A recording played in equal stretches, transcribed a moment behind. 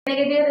Can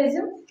I get your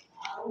resume?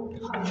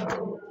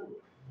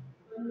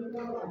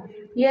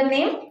 Your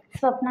name?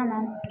 Swapana,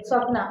 ma'am.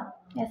 Swapna.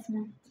 Yes,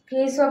 ma'am.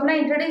 Okay, Swapna,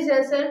 introduce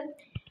yourself.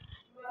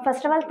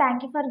 First of all,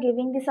 thank you for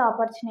giving this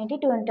opportunity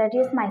to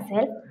introduce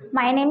myself.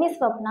 My name is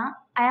Swapna.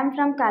 I am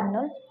from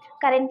Kurnool,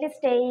 currently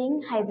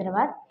staying in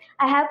Hyderabad.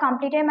 I have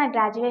completed my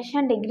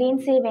graduation degree in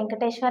Sri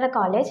Venkateshwara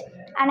College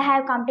and I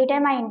have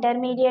completed my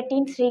intermediate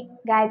in Sri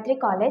Gayatri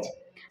College.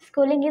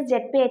 Schooling is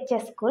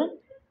ZPHS school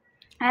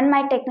and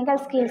my technical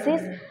skills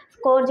is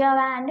core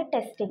Java and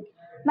testing.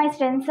 My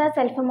strengths are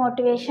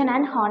self-motivation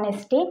and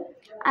honesty.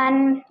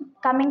 And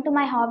coming to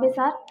my hobbies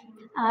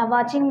are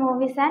watching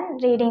movies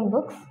and reading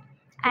books.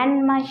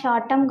 And my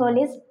short-term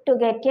goal is to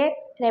get a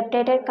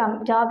reputed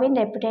job in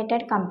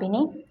reputed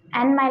company.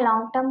 And my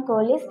long-term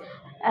goal is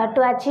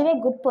to achieve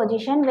a good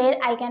position where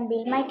I can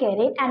build my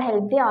career and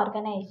help the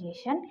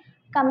organization.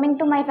 Coming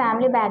to my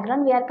family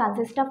background, we are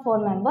consist of 4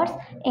 members,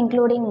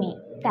 including me.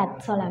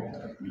 That's all I've.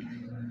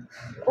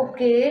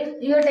 Okay,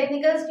 your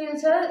technical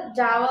skills are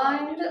Java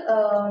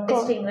and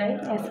testing, right?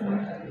 Yes,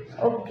 ma'am.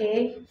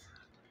 Okay.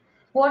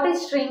 What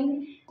is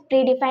string?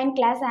 Predefined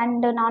class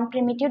and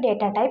non-primitive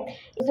data type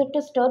is used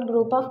to store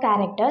group of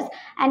characters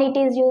and it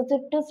is used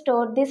to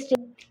store the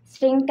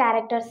string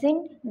characters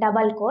in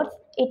double quotes.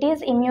 It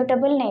is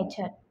immutable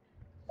nature.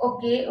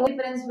 Okay, what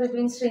difference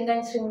between string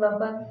and string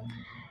buffer?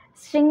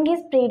 String is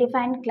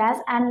predefined class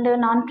and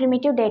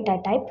non-primitive data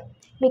type.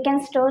 We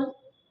can store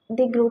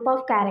the group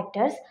of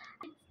characters,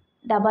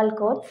 double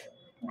quotes,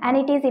 and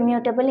it is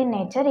immutable in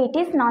nature. It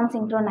is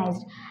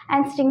non-synchronized.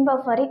 And string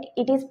buffer,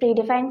 it is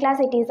predefined class.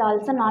 It is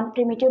also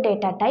non-primitive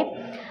data type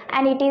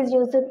and it is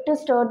used to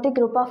store the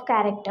group of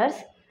characters.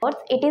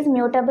 It is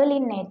mutable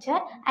in nature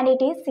and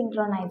it is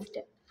synchronized.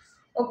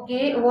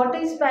 Okay, what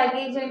is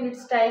package and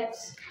its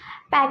types?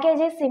 Package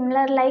is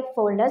similar like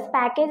folders.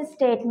 Package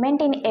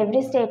statement in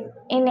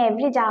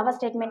every Java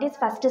statement is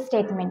first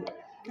statement.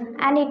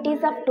 And it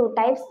is of two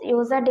types,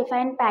 user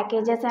defined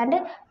packages and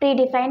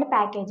predefined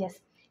packages.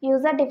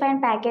 User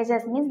defined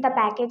packages means the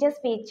packages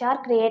which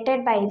are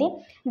created by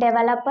the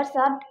developers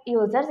or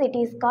users. It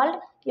is called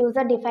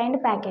user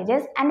defined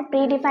packages. And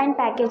predefined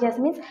packages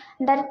means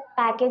the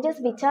packages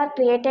which are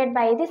created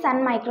by the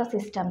Sun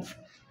Microsystems.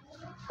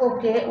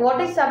 Okay,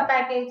 what is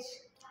subpackage?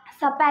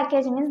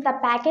 Subpackage means the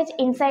package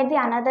inside the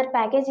another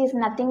package is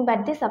nothing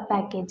but the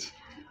subpackage.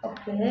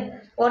 Okay,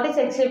 what is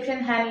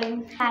exception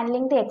handling?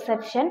 Handling the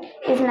exception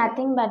is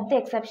nothing but the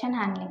exception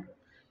handling.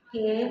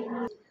 Okay,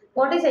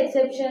 what is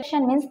exception?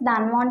 Exception means the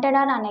unwanted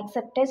or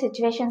unaccepted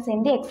situations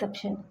in the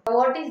exception.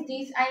 What is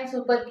these and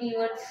super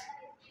keywords?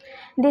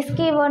 This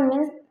keyword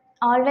means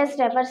always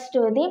refers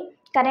to the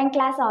current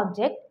class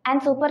object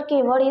and super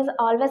keyword is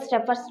always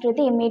refers to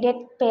the immediate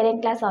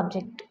parent class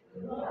object.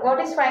 What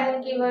is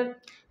final keyword?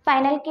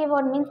 Final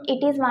keyword means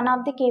it is one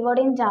of the keyword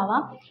in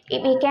Java.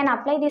 We can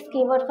apply this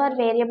keyword for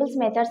variables,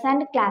 methods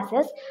and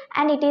classes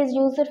and it is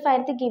used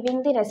for the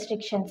giving the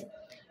restrictions.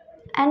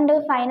 And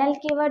the final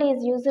keyword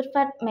is used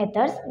for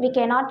methods. We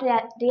cannot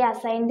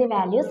reassign the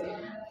values.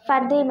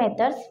 For the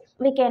methods,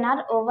 we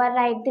cannot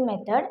override the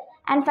method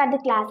and for the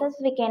classes,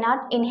 we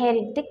cannot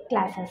inherit the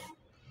classes.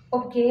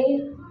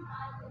 Okay,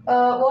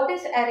 what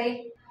is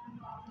array?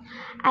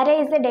 Array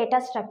is a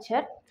data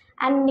structure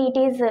and it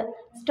is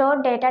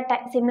stored data type,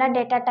 similar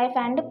data type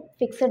and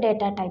fixed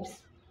data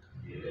types.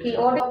 Okay,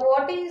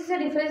 what is the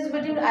difference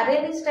between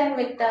array list and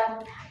vector?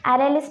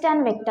 Array list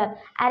and vector.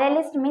 Array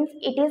list means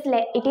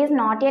it is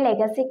not a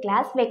legacy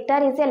class.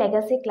 Vector is a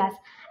legacy class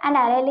and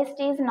array list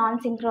is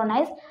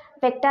non-synchronized.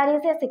 Vector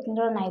is a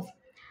synchronized.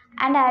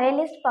 And array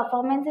list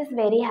performance is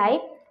very high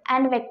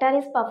and vector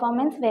is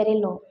performance very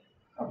low.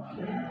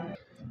 Okay.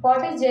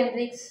 What is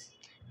generics?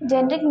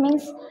 Generic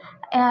means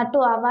to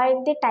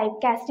avoid the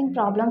typecasting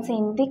problems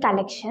in the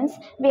collections,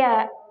 we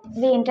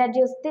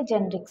introduce the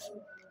generics.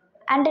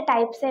 And the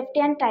type safety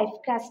and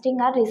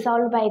typecasting are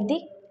resolved by the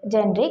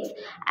generics.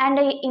 And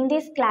in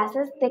these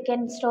classes, they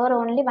can store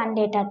only one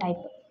data type.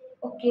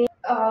 Okay.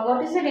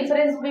 What is the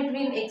difference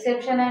between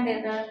exception and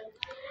error?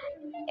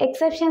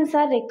 Exceptions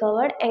are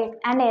recovered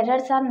and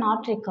errors are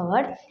not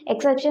recovered.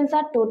 Exceptions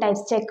are two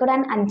types, checked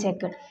and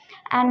unchecked.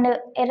 And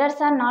errors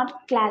are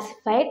not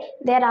classified,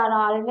 they are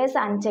always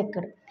unchecked.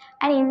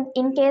 And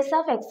in case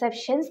of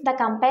exceptions, the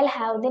compiler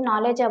have the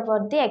knowledge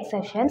about the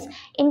exceptions.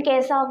 In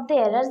case of the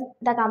errors,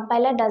 the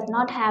compiler does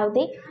not have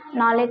the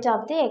knowledge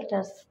of the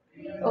errors.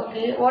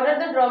 Okay, what are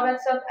the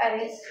drawbacks of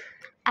arrays?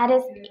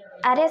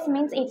 Arrays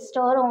means it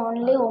store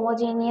only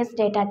homogeneous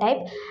data type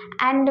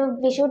and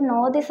we should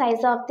know the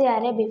size of the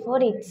array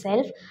before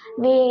itself.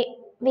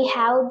 We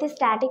have the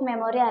static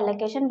memory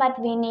allocation but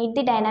we need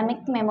the dynamic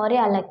memory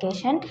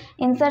allocation.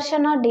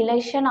 Insertion or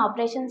deletion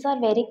operations are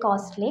very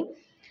costly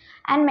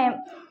and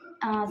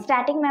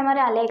static memory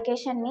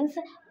allocation means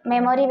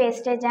memory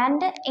wastage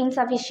and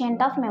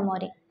insufficient of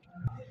memory.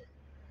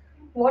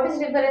 What is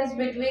difference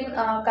between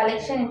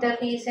collection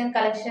interface and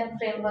collection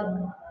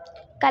framework?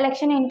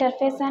 Collection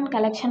interface and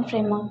collection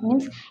framework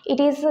means it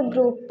is a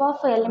group of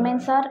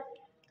elements or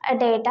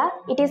data.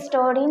 It is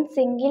stored in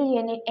single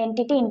unit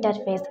entity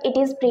interface. It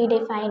is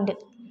predefined.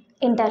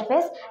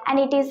 interface, and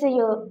it is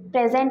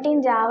present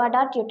in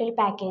java.util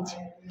package.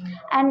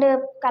 And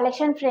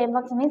collection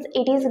frameworks means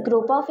it is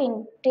group of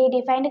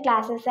predefined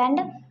classes and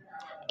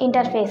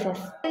interfaces.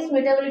 What is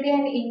mutability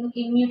and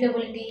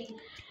immutability?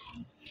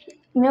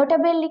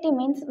 Mutability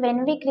means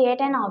when we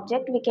create an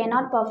object, we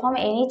cannot perform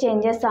any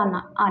changes on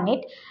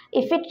it.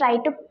 If we try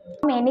to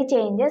perform any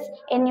changes,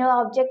 a new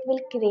object will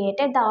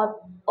created, the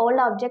old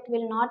object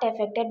will not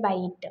affected by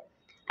it.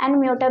 And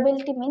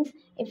mutability means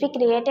if we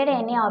created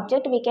any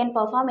object, we can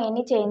perform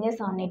any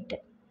changes on it.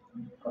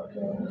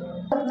 Okay.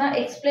 Now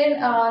explain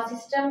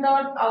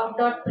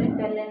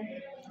system.out.println.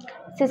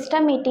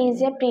 System, it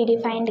is a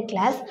predefined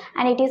class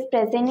and it is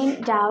present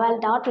in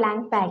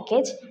java.lang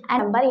package,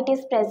 and number, it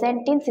is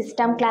present in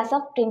system class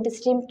of print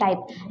stream type,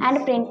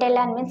 and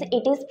println means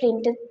it is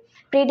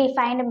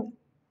predefined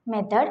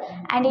method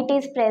and it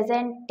is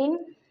present in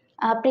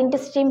print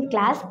stream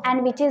class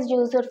and which is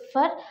used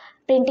for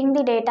printing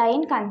the data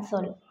in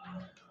console.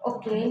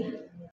 Okay.